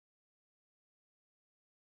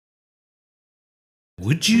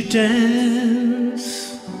Would you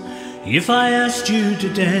dance if I asked you to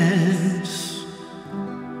dance?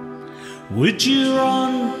 Would you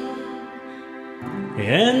run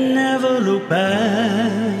and never look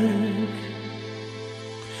back?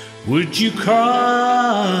 Would you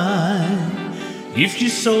cry if you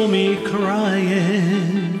saw me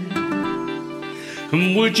crying?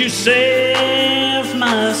 And would you save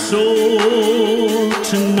my soul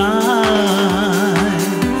tonight?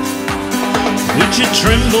 Would you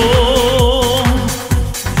tremble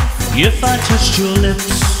if I touched your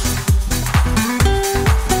lips?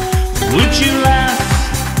 Would you laugh?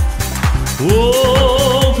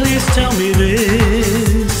 Oh, please tell me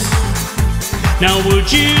this. Now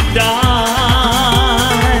would you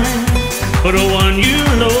die for the one you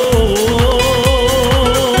love?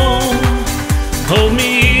 Hold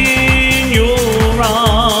me in your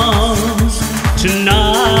arms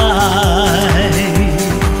tonight.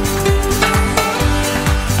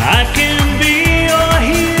 I can be your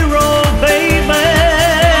hero, baby.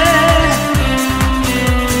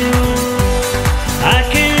 I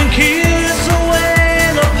can kiss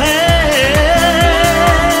away the pain.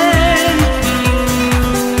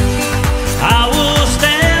 I will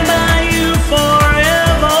stand by you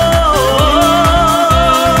forever.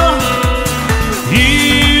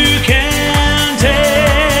 You can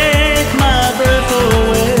take my breath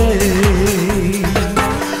away.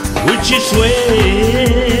 Would you swear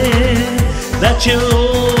that you'll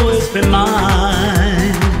always be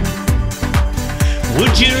mine?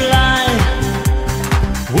 Would you lie?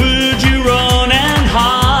 Would you run and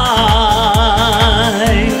hide?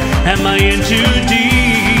 Am I in too deep?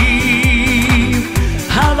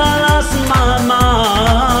 Have I lost my mind?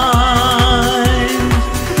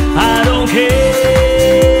 I don't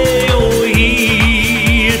care, you're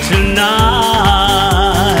here tonight.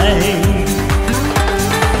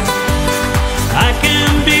 I can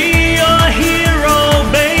be your hero,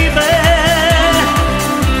 baby.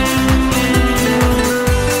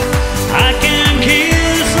 I can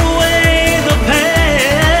kiss away the pain.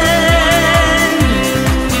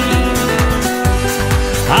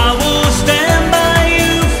 I will stand by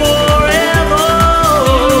you forever.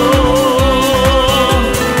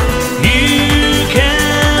 You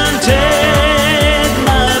can take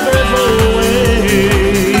my breath away.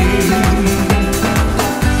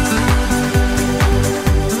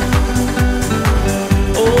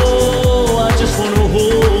 Oh, I just wanna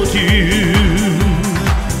hold you.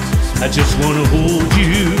 I just wanna hold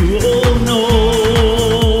you. Oh no,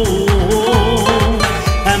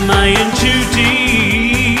 am I in too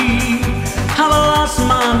deep? Have I lost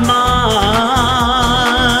my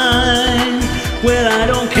mind? Well, I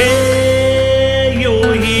don't care,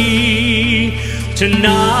 you're here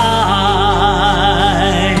tonight.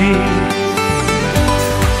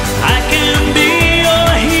 I can be your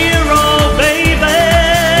hero, baby.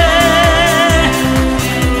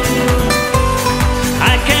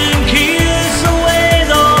 I can kiss away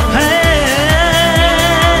the pain.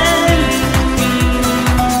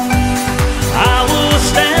 I will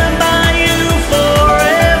stand by you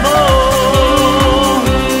forever.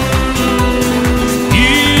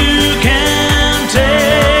 You can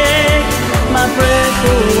take my breath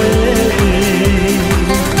away.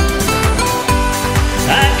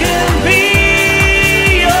 I can be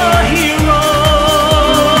your hero.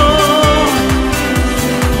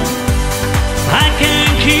 I can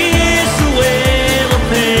kiss away the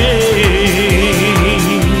pain,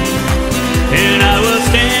 and I will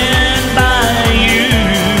stand by you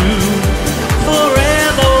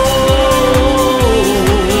forever.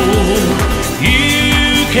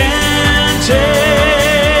 You can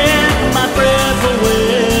take my breath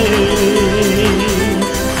away.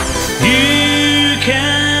 You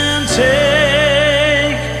can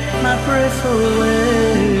take my breath away.